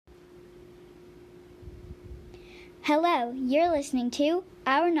Hello, you're listening to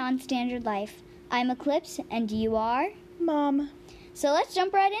Our Non-Standard Life. I'm Eclipse, and you are? Mom. So let's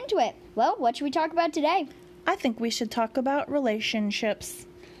jump right into it. Well, what should we talk about today? I think we should talk about relationships.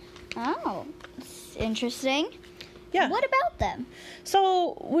 Oh, it's interesting. Yeah. What about them?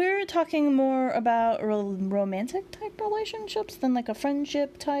 So we're talking more about romantic type relationships than like a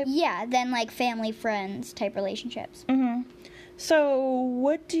friendship type? Yeah, then like family, friends type relationships. Mm-hmm. So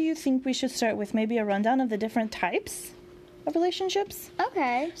what do you think we should start with? Maybe a rundown of the different types of relationships?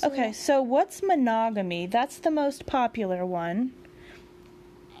 Okay. So what's monogamy? That's the most popular one.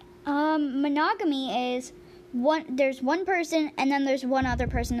 Monogamy is there's one person and then there's one other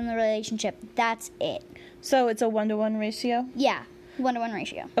person in the relationship. That's it. So it's a 1-to-1 ratio? Yeah, 1-to-1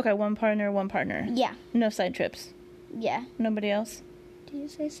 ratio. Okay, one partner. Yeah. No side trips? Yeah. Nobody else? Do you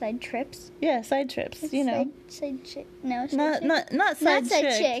say side trips? Yeah, side trips. You know. Side chick. No, side Not chick. side Not side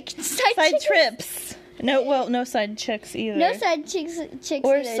chick. chick. Side trips. No side chicks either. No side chicks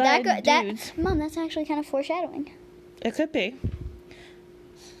Or either. side dudes. Mom, that's actually kind of foreshadowing. It could be.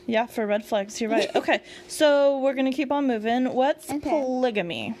 Yeah, for red flags, you're right. Okay, so we're going to keep on moving. What's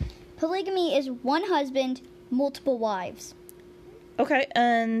polygamy? Polygamy is one husband, multiple wives. Okay,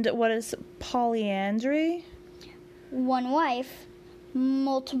 and what is polyandry? One wife,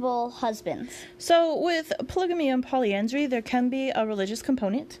 multiple husbands. So with polygamy and polyandry, there can be a religious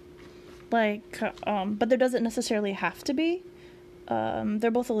component. But there doesn't necessarily have to be.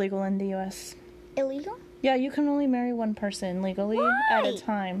 They're both illegal in the U.S. Illegal? Yeah, you can only marry one person legally at a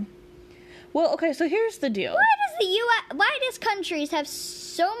time. Well, okay, so here's the deal. Why does countries have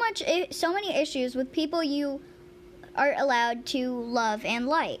so many issues with people you are allowed to love and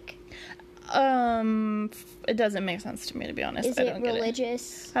like? It doesn't make sense to me, to be honest. Is I it don't get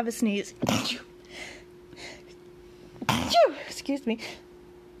religious? It. Have a sneeze. Excuse me.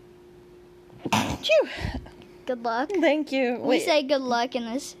 Good luck. Thank you. We say good luck in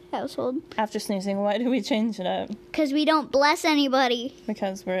this household. After sneezing, why do we change it up? Because we don't bless anybody.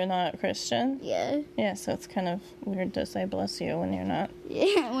 Because we're not Christian? Yeah. Yeah, so it's kind of weird to say bless you when you're not.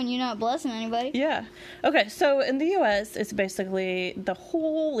 Yeah, when you're not blessing anybody. Yeah. Okay, so in the U.S., it's basically the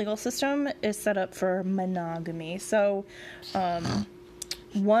whole legal system is set up for monogamy. So,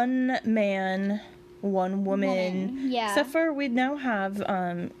 one man, one woman. Yeah. Except for we now have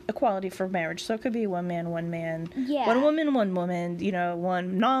equality for marriage. So it could be one man, one man. Yeah. One woman, one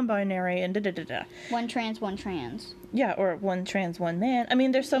non-binary, and da-da-da-da. One trans. Yeah, or one trans, one man. I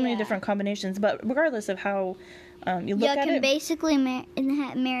mean, there's so many different combinations, but regardless of how you look at it. You can basically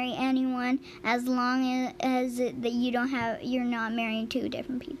marry anyone as long as that you're not marrying two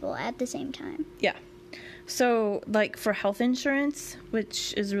different people at the same time. Yeah. So, like, for health insurance,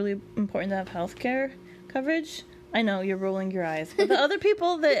 which is really important to have health care coverage, I know you're rolling your eyes, but the other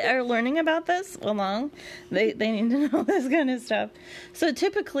people that are learning about this along, they need to know this kind of stuff. So,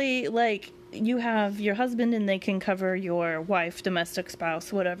 typically, like, you have your husband and they can cover your wife, domestic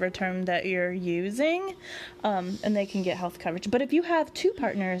spouse, whatever term that you're using, and they can get health coverage. But if you have two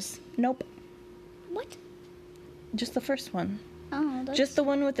partners, nope. What? Just the first one. Oh, Just the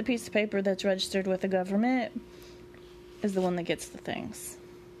one with the piece of paper that's registered with the government is the one that gets the things.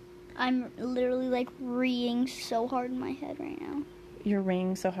 I'm literally, like, reeing so hard in my head right now. You're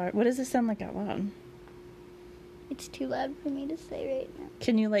ringing so hard. What does it sound like out loud? It's too loud for me to say right now.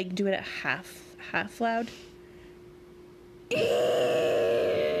 Can you, like, do it at half loud?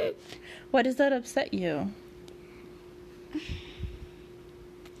 Why does that upset you?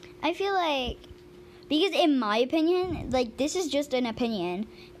 I feel like, because in my opinion, like, this is just an opinion,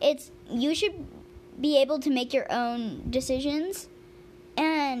 you should be able to make your own decisions,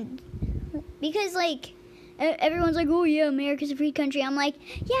 and because, like, everyone's like, oh yeah, America's a free country. I'm like,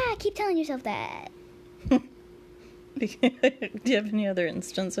 yeah, keep telling yourself that. Do you have any other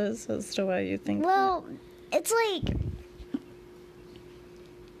instances as to why you think Well, it's like,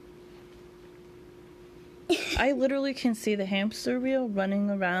 I literally can see the hamster wheel running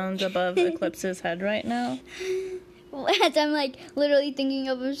around above Eclipse's head right now. as I'm, like, literally thinking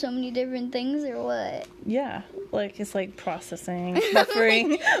of so many different things, or what? Yeah, like, it's like processing,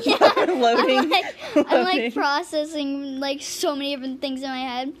 buffering, Yeah, loading. I'm like processing, like, so many different things in my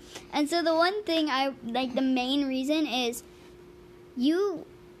head. And so the one thing the main reason is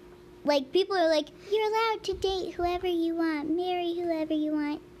people are like, you're allowed to date whoever you want, marry whoever you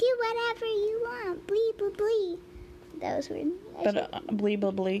want, do whatever you want, blee, blee, blee. That was weird. But blee,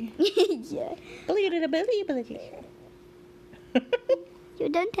 blee, blee. Yeah. Blee, blee, blee, blee. You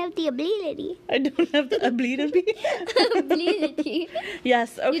don't have the ability. I don't have the ability. Ability.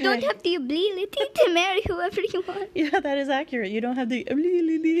 Yes, okay. You don't have the ability to marry whoever you want. Yeah, that is accurate. You don't have the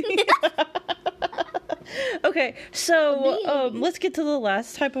ability. Okay, so let's get to the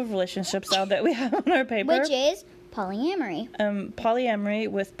last type of relationship style that we have on our paper. Which is polyamory. Polyamory,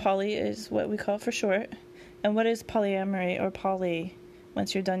 with poly is what we call it for short. And what is polyamory or poly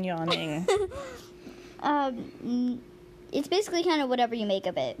once you're done yawning? It's basically kind of whatever you make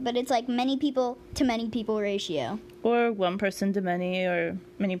of it, but it's like many people to many people ratio. Or one person to many, or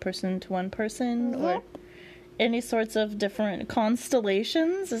many person to one person, or any sorts of different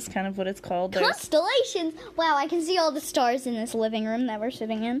constellations is kind of what it's called. Constellations? Wow, I can see all the stars in this living room that we're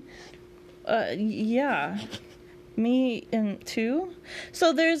sitting in. Yeah. Me and two.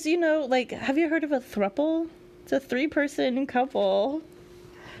 So there's, like, have you heard of a throuple? It's a 3-person couple.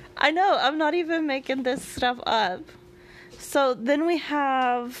 I know, I'm not even making this stuff up. So then we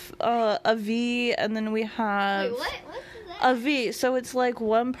have a V, and then we have... Wait, what? What's that? A V. So it's like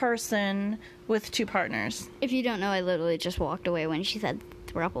one person with 2 partners. If you don't know, I literally just walked away when she said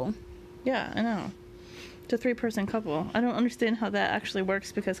throuple. Yeah, I know. It's a 3-person couple. I don't understand how that actually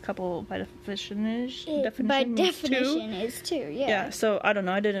works, because couple by definition is two. Yeah. Yeah, so I don't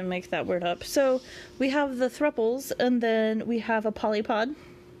know. I didn't make that word up. So we have the thruples, and then we have a polypod.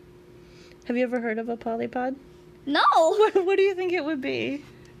 Have you ever heard of a polypod? No! What do you think it would be?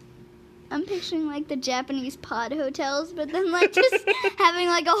 I'm picturing like the Japanese pod hotels, but then like just having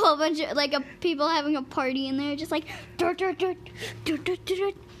like a whole bunch of like people having a party in there, just like dirt, dirt, dirt, dirt,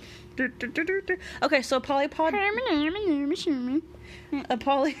 dirt, dirt. Okay, so a polypod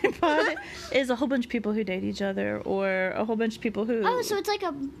is a whole bunch of people who date each other, or a whole bunch of people who... Oh, so it's like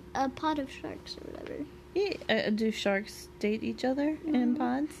a pod of sharks or whatever. Yeah, do sharks date each other in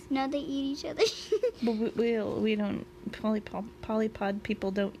pods? No, they eat each other. But we don't... Polypod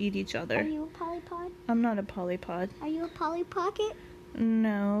people don't eat each other. Are you a polypod? I'm not a polypod. Are you a Polly Pocket?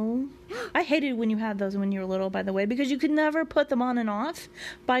 No. I hated when you had those when you were little, by the way, because you could never put them on and off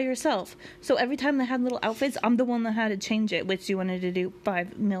by yourself. So every time they had little outfits, I'm the one that had to change it, which you wanted to do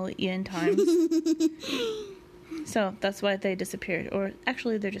 5 million times. So that's why they disappeared. Or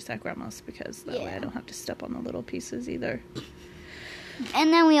actually, they're just at Grandma's, because that way I don't have to step on the little pieces either.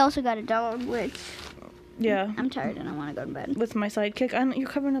 And then we also got a dog, which... Yeah. I'm tired and I want to go to bed. With my sidekick. You're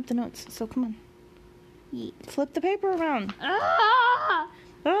covering up the notes, so come on. Yeet. Flip the paper around. Ah!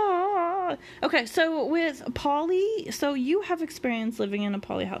 Ah! Okay, so with poly, so you have experience living in a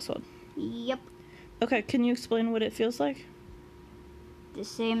poly household. Yep. Okay, can you explain what it feels like? The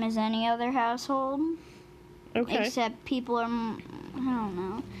same as any other household. Okay. Except people are, I don't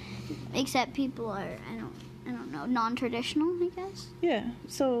know. Except people are, I don't know, non-traditional, I guess. Yeah,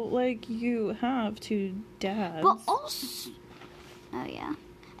 so, like, you have 2 dads. But also, oh yeah.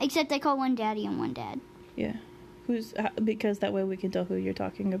 Except I call one daddy and one dad. Yeah. Because that way we can tell who you're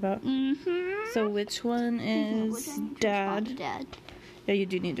talking about. Mm-hmm. So which one is dad? Dad. Yeah, you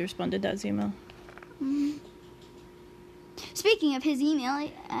do need to respond to Dad's email. Mm-hmm. Speaking of his email,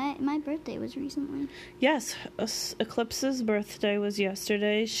 my birthday was recently. Yes, Eclipse's birthday was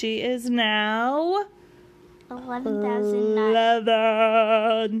yesterday. She is now 11,000.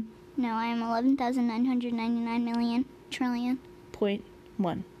 No, I am 11,999 million trillion.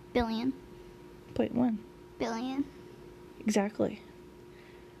 0.1. Billion. 0.1. Billion. Exactly.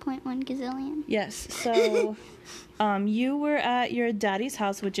 0.1 gazillion. Yes. So, you were at your daddy's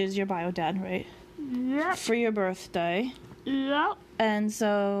house, which is your bio dad, right? Yep. For your birthday. Yep. And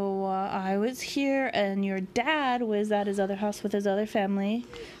so I was here, and your dad was at his other house with his other family.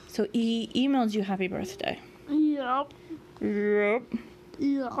 So he emailed you happy birthday. Yep. Yep.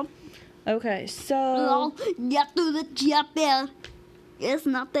 Yep. Okay, so... Get to the chapel. It's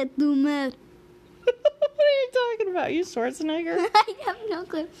not that too much. What are you talking about? You Schwarzenegger? I have no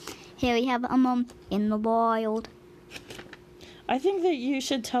clue. Here we have a mom in the wild. I think that you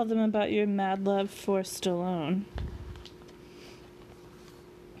should tell them about your mad love for Stallone.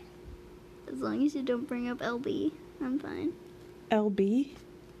 As long as you don't bring up LB, I'm fine. LB?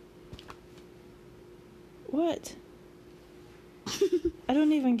 What? I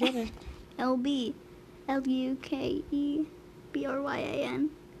don't even get it. LB. LUKEBRYAN.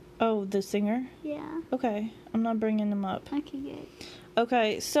 Oh, the singer? Yeah. Okay, I'm not bringing them up. Okay, good.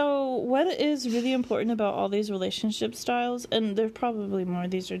 Okay, so what is really important about all these relationship styles, and there's probably more,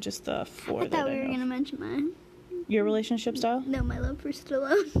 these are just the 4 I thought we were going to mention mine. Your relationship style? No, my love for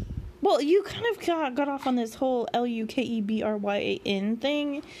Stallone. Well, you kind of got off on this whole LUKEBRYAN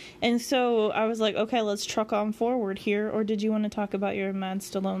thing, and so I was like, okay, let's truck on forward here, or did you want to talk about your mad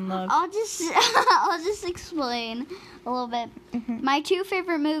Stallone love? I'll just explain a little bit. Mm-hmm. My 2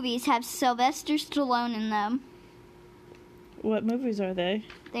 favorite movies have Sylvester Stallone in them. What movies are they?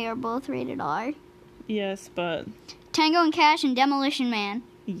 They are both rated R. Yes, but... Tango and Cash and Demolition Man.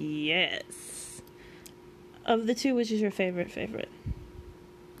 Yes. Of the two, which is your favorite?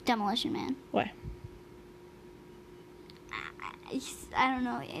 Demolition Man. Why? I don't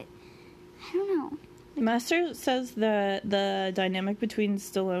know. I don't know. Master says that the dynamic between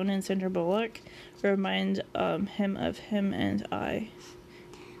Stallone and Sandra Bullock remind him of Him and I.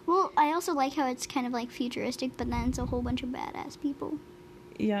 Well, I also like how it's kind of like futuristic, but then it's a whole bunch of badass people.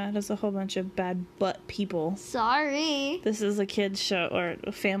 Yeah, it has a whole bunch of bad butt people. Sorry. This is a kid's show, or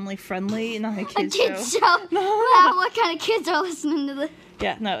family friendly, not a A kid's kid's show. show? No. Wow, what kind of kids are listening to this?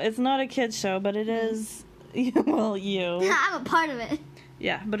 Yeah, no, it's not a kid's show, but it is, well, you. I'm a part of it.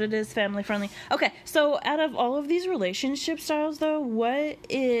 Yeah, but it is family friendly. Okay, so out of all of these relationship styles, though, what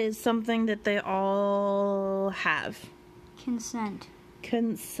is something that they all have? Consent.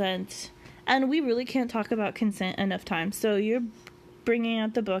 Consent. And we really can't talk about consent enough times. So you're bringing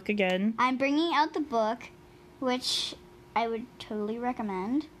out the book again. I'm bringing out the book, which I would totally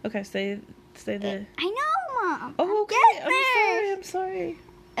recommend. Okay, say the... I know, Mom. Oh, okay. Get there. I'm sorry.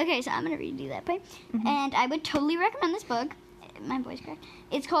 Okay, so I'm going to redo that part. Mm-hmm. And I would totally recommend this book. My voice cracked.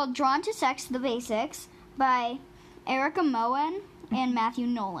 It's called Drawn to Sex, The Basics by Erica Moen and Matthew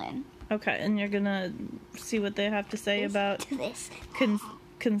Nolan. Okay, and you're gonna see what they have to say about To this.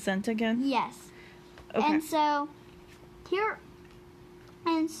 consent again? Yes. Okay. And so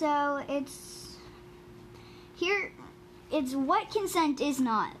it's what consent is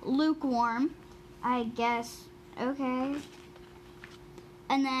not. Lukewarm, I guess. Okay.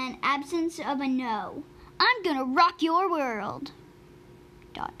 And then absence of a no. I'm gonna rock your world. ...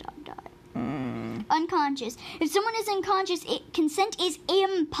 Unconscious. If someone is unconscious, consent is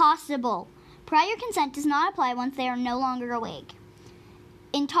impossible. Prior consent does not apply once they are no longer awake.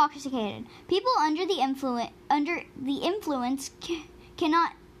 Intoxicated. People under the influence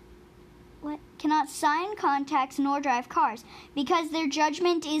cannot sign contracts nor drive cars because their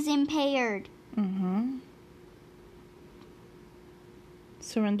judgment is impaired. Mm-hmm.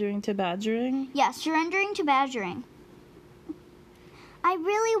 Surrendering to badgering? Yeah, surrendering to badgering. I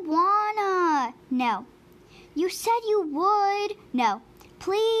really wanna. No. You said you would. No.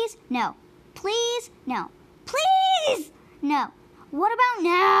 Please. No. Please. No. Please. No. What about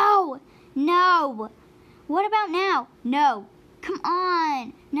now? No. What about now? No. Come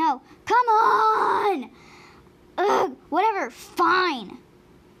on. No. Come on. Ugh. Whatever. Fine.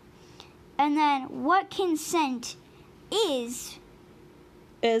 And then what consent is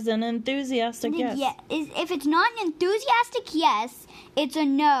an enthusiastic yes. Yeah, if it's not an enthusiastic yes, it's a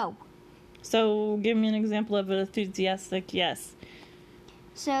no. So give me an example of an enthusiastic yes.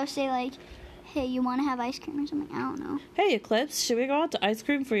 So say like, hey, you want to have ice cream or something? I don't know. Hey, Eclipse, should we go out to ice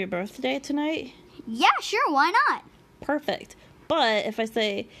cream for your birthday tonight? Yeah, sure, why not? Perfect. But if I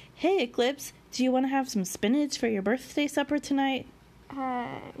say, hey, Eclipse, do you want to have some spinach for your birthday supper tonight?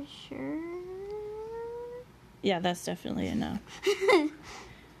 Sure. Yeah, that's definitely a no.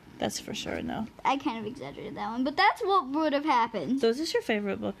 That's for sure a no. I kind of exaggerated that one, but that's what would have happened. So is this your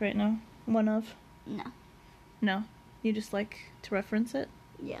favorite book right now? One of? No. No? You just like to reference it?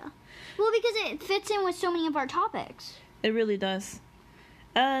 Yeah. Well, because it fits in with so many of our topics. It really does.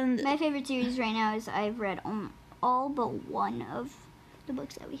 And My favorite series right now is I've read all but one of the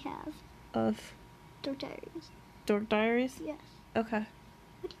books that we have. of Dork Diaries. Dork Diaries? Yes. Okay.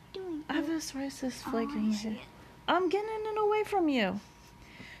 What are you doing? I have a psoriasis flake I in my see hair. it. I'm getting it away from you.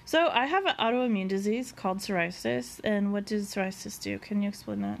 So I have an autoimmune disease called psoriasis, and what does psoriasis do? Can you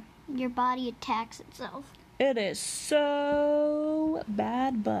explain that? Your body attacks itself. It is so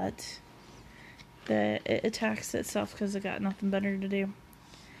bad, but that it attacks itself because it got nothing better to do.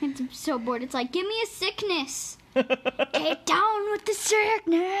 It's so bored. It's like, give me a sickness. Get down with the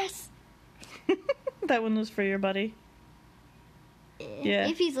sickness. That one was for your buddy. Yeah.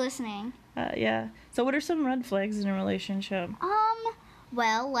 If he's listening. Yeah. So what are some red flags in a relationship?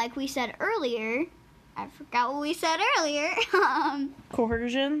 Well, like we said earlier, I forgot what we said earlier.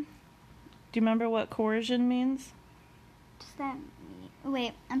 Coercion? Do you remember what coercion means? Does that mean...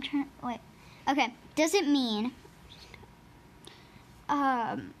 Wait. Okay. Does it mean...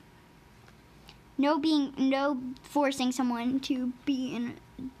 No forcing someone to be in...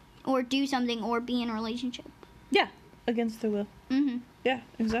 or do something or be in a relationship. Yeah. Against their will. Mm-hmm. Yeah,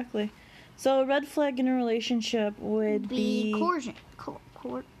 exactly. So a red flag in a relationship would be... coercion.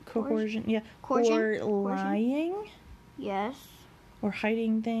 Coercion, yeah. Coercion? Or lying. Yes. Or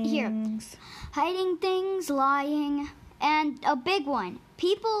hiding things. Here. Hiding things, lying, and a big one.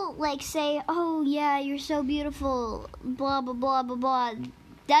 People say, "Oh yeah, you're so beautiful," blah blah blah blah blah.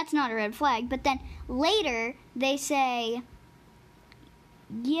 That's not a red flag. But then later they say,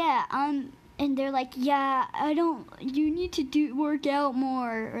 "Yeah, and they're like, "Yeah, I don't. You need to work out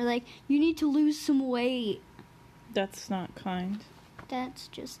more," or like, "You need to lose some weight." That's not kind. That's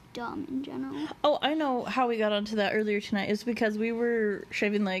just dumb in general. Oh, I know how we got onto that earlier tonight. It's because we were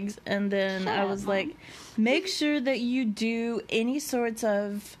shaving legs, and then I was like, make sure that you do any sorts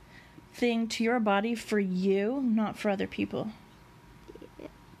of thing to your body for you, not for other people. Yeah.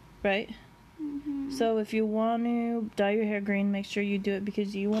 Right? Mm-hmm. So if you want to dye your hair green, make sure you do it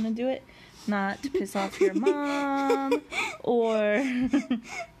because you want to do it, not to piss off your mom or...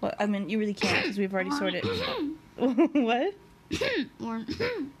 Well, I mean, you really can't because we've already sorted... What?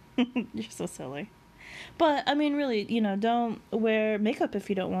 You're so silly. But, I mean, really, you know, don't wear makeup if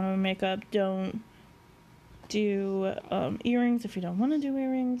you don't want to wear makeup. Don't do earrings if you don't want to do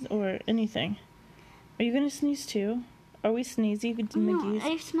earrings or anything. Are you going to sneeze too? Are we sneezy? No,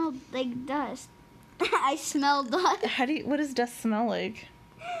 I smelled like dust. I smell dust. What does dust smell like?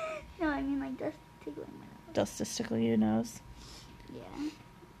 No, I mean like dust tickling my nose. Dust is tickling your nose. Yeah.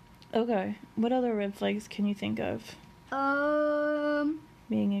 Okay. What other red flags can you think of?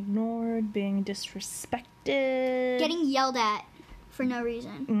 Being ignored, being disrespected. Getting yelled at for no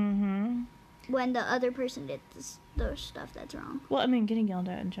reason. Mm-hmm. When the other person did the stuff that's wrong. Well, I mean, getting yelled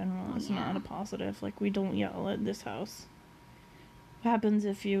at in general is Yeah. not a positive. Like, we don't yell at this house. What happens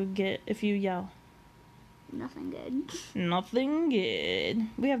if you yell? Nothing good. Nothing good.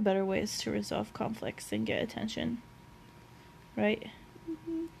 We have better ways to resolve conflicts and get attention. Right?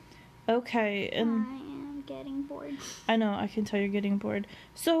 Mm-hmm. Okay, and... I am getting bored. I know, I can tell you're getting bored.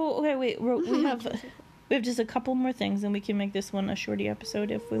 So, okay, wait, we have just a couple more things, and we can make this one a shorty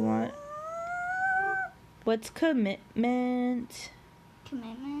episode if we want. What's commitment?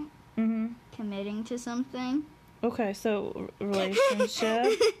 Commitment? Mm-hmm. Committing to something. Okay, so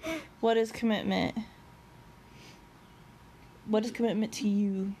relationship. What is commitment? What is commitment to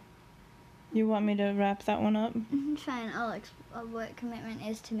you? You want me to wrap that one up? Fine, I'll explain what commitment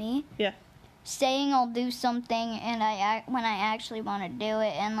is to me. Yeah. Saying I'll do something and when I actually want to do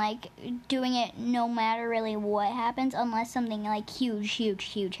it, and like doing it no matter really what happens, unless something like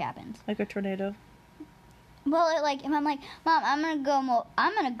huge happens. Like a tornado. Well, like if I'm like, Mom, I'm gonna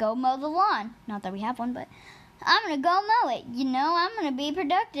go mow the lawn. Not that we have one, but I'm gonna go mow it. You know, I'm gonna be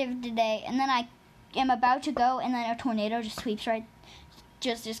productive today. And then I am about to go, and then a tornado just sweeps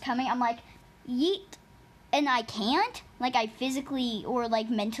just is coming. I'm like, yeet, and I can't. Like I physically or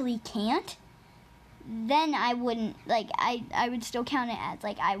like mentally can't. Then I wouldn't I would still count it as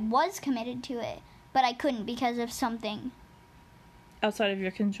like I was committed to it, but I couldn't because of something outside of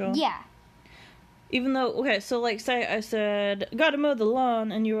your control. Yeah. Even though, okay, so like say I said, gotta mow the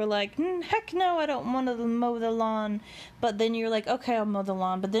lawn, and you were like, heck no, I don't want to mow the lawn. But then you're like, okay, I'll mow the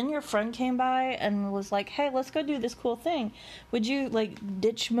lawn. But then your friend came by and was like, hey, let's go do this cool thing. Would you like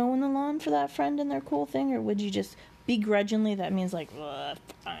ditch mowing the lawn for that friend and their cool thing? Or would you just begrudgingly, that means like,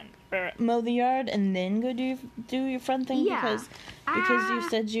 fine, mow the yard and then go do your friend thing? Yeah. Because you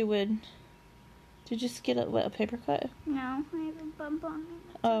said you would. Did you just get a paper cut? No, I have a bump on me.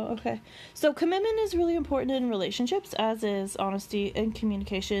 Oh, okay. So commitment is really important in relationships, as is honesty and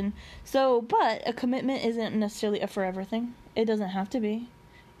communication. So, but a commitment isn't necessarily a forever thing. It doesn't have to be.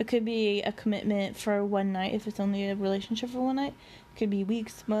 It could be a commitment for one night if it's only a relationship for one night. It could be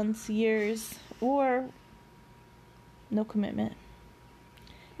weeks, months, years, or no commitment.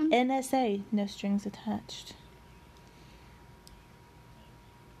 NSA, no strings attached.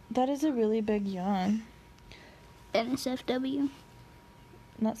 That is a really big yawn. NSFW.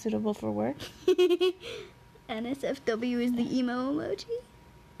 Not suitable for work. NSFW is the emo emoji.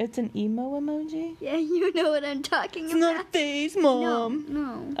 It's an emo emoji? Yeah, you know what I'm talking It's about. not a face, Mom.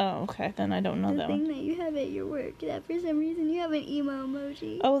 No. Oh, okay. Then I don't know that one. The thing that you have at your work, that for some reason you have an emo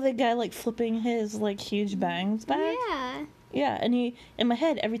emoji. Oh, the guy like flipping his like huge bangs back? Yeah. Yeah, and he, in my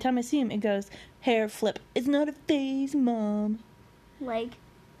head, every time I see him, it goes, hair flip. It's not a face, Mom. Like,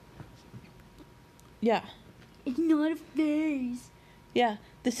 Yeah. it's not a face. Yeah.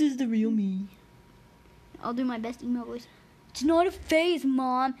 This is the real me. I'll do my best emo voice. It's not a phase,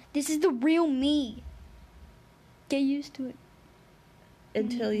 Mom. This is the real me. Get used to it.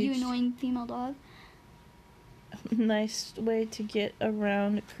 Until You annoying female dog. Nice way to get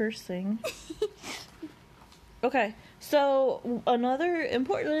around cursing. Okay, so another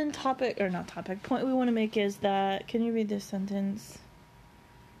important point we want to make is that, can you read this sentence?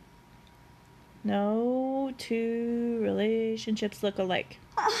 No two relationships look alike.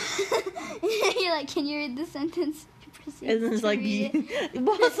 You're like, can you read the sentence? And it's like,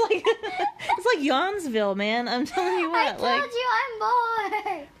 well, it's like Yawnsville, man. I'm telling you what. I told you I'm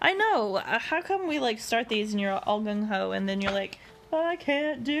bored. I know. How come we like start these and you're all gung ho, and then you're like, I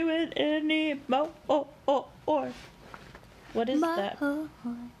can't do it anymore. What is that?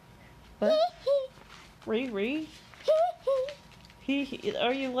 What? Riri?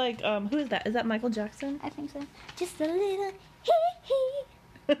 Are you like, who is that? Is that Michael Jackson? I think so. Just a little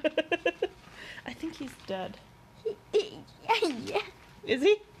I think he's dead. Yeah. Is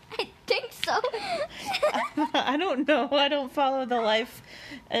he? I think so. I don't know. I don't follow the life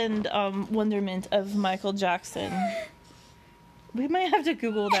and wonderment of Michael Jackson. We might have to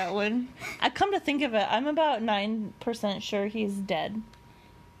Google that one. I come to think of it, I'm about 9% sure he's dead.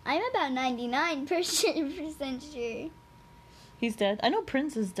 I'm about 99% sure. He's dead. I know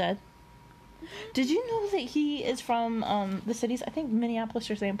Prince is dead. Did you know that he is from the cities? I think Minneapolis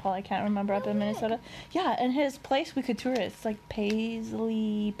or St. Paul. I can't remember. Up in Minnesota. Yeah, and his place we could tour it. It's like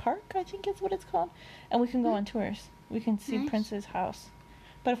Paisley Park, I think is what it's called. And we can go on tours. We can see Nice. Prince's house.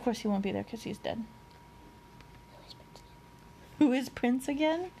 But of course he won't be there because he's dead. Who is Prince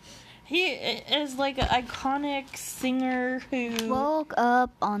again? He is like an iconic singer who... Woke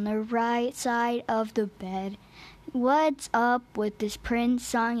up on the right side of the bed. What's up with this Prince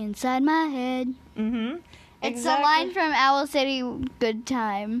song inside my head? Mm-hmm. It's a line from Owl City Good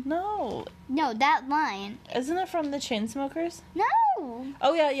Time. No. No, that line. Isn't it from the Chainsmokers? No!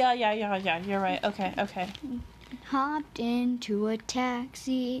 Oh, yeah. You're right. Okay. Hopped into a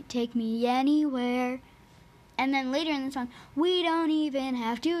taxi, take me anywhere. And then later in the song, we don't even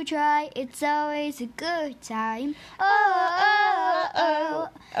have to try, it's always a good time. Oh.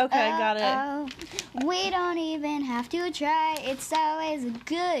 Okay, got it. Oh. We don't even have to try, it's always a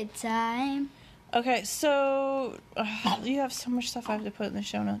good time. Okay, so you have so much stuff I have to put in the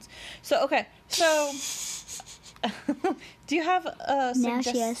show notes. So do you have a Now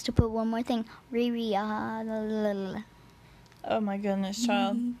she has to put one more thing. Riri, Oh my goodness,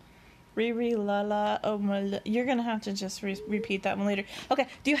 child. Riri, la la, oh my, you're gonna have to just repeat that one later. Okay,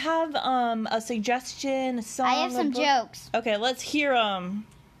 do you have a suggestion, a song? I have some jokes. Okay, let's hear them.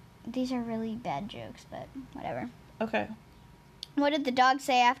 These are really bad jokes, but whatever. Okay. What did the dog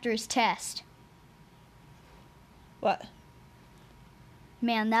say after his test? What?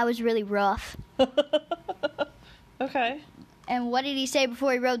 Man, that was really rough. Okay. And what did he say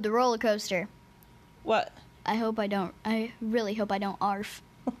before he rode the roller coaster? What? I really hope I don't arf.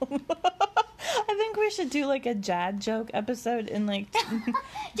 I think we should do like a dad joke episode and like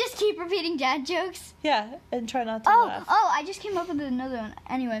Just keep repeating dad jokes. yeah, and try not to laugh. Oh, I just came up with another one.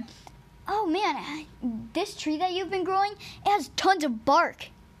 Anyway. Oh man, this tree that you've been growing, it has tons of bark.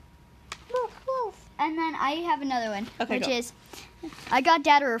 And then I have another one, Okay, which go. is, I got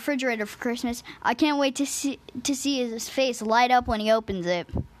Dad a refrigerator for Christmas. I can't wait to see his face light up when he opens it.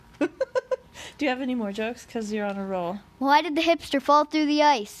 Do you have any more jokes? Because you're on a roll. Why did the hipster fall through the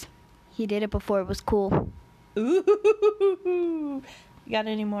ice? He did it before it was cool. Ooh. You got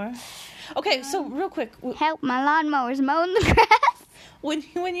any more? Okay, so real quick. Help, my lawnmower's mowing the grass.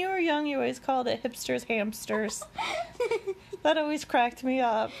 When you were young, you always called it hipsters hamsters. That always cracked me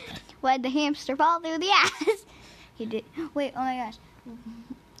up. Why'd the hamster fall through the ice? He did. Wait, oh my gosh.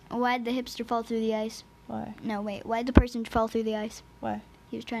 Why'd the hipster fall through the ice? Why? No, wait. Why'd the person fall through the ice? Why?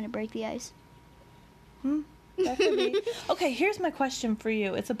 He was trying to break the ice. That could be. Okay, here's my question for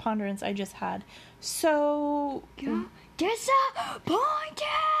you. It's a ponderance I just had. So, Disappointed!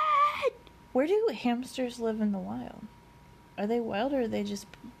 where do hamsters live in the wild? Are they wild or are they just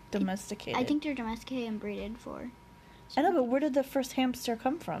domesticated? I think they're domesticated and breeded for. I know, but where did the first hamster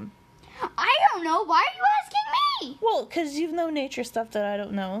come from? I don't know. Why are you asking me? Well, because you know nature stuff that I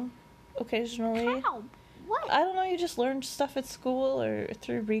don't know occasionally. How? What? I don't know, you just learned stuff at school or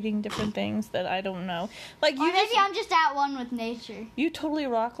through reading different things that I don't know. Like Or you maybe I'm just at one with nature. You totally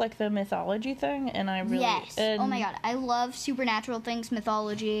rock like the mythology thing, and I really... Yes. And Oh my god. I love supernatural things,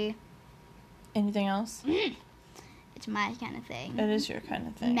 mythology. Anything else? It's my kind of thing. It is your kind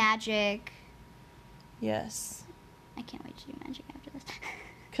of thing. Magic. Yes. I can't wait to do magic after this.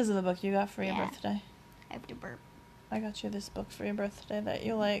 Because of the book you got for your Yeah. birthday. I have to burp. I got you this book for your birthday that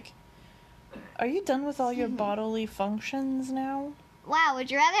you like. Are you done with all your bodily functions now? Wow, would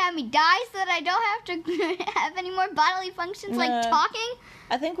you rather have me die so that I don't have to have any more bodily functions like Nah. talking?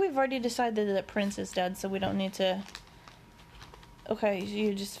 I think we've already decided that Prince is dead, so we don't need to... Okay,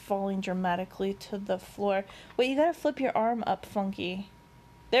 you're just falling dramatically to the floor. Wait, you gotta flip your arm up, Funky.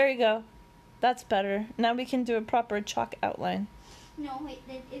 There you go. That's better. Now we can do a proper chalk outline. No, wait.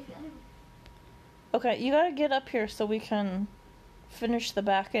 Okay, you gotta get up here so we can finish the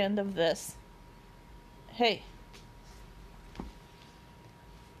back end of this. Hey.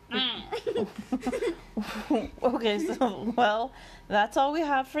 Okay, so, well, that's all we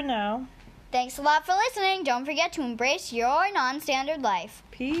have for now. Thanks a lot for listening. Don't forget to embrace your non-standard life.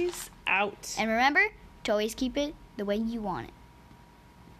 Peace out. And remember to always keep it the way you want it.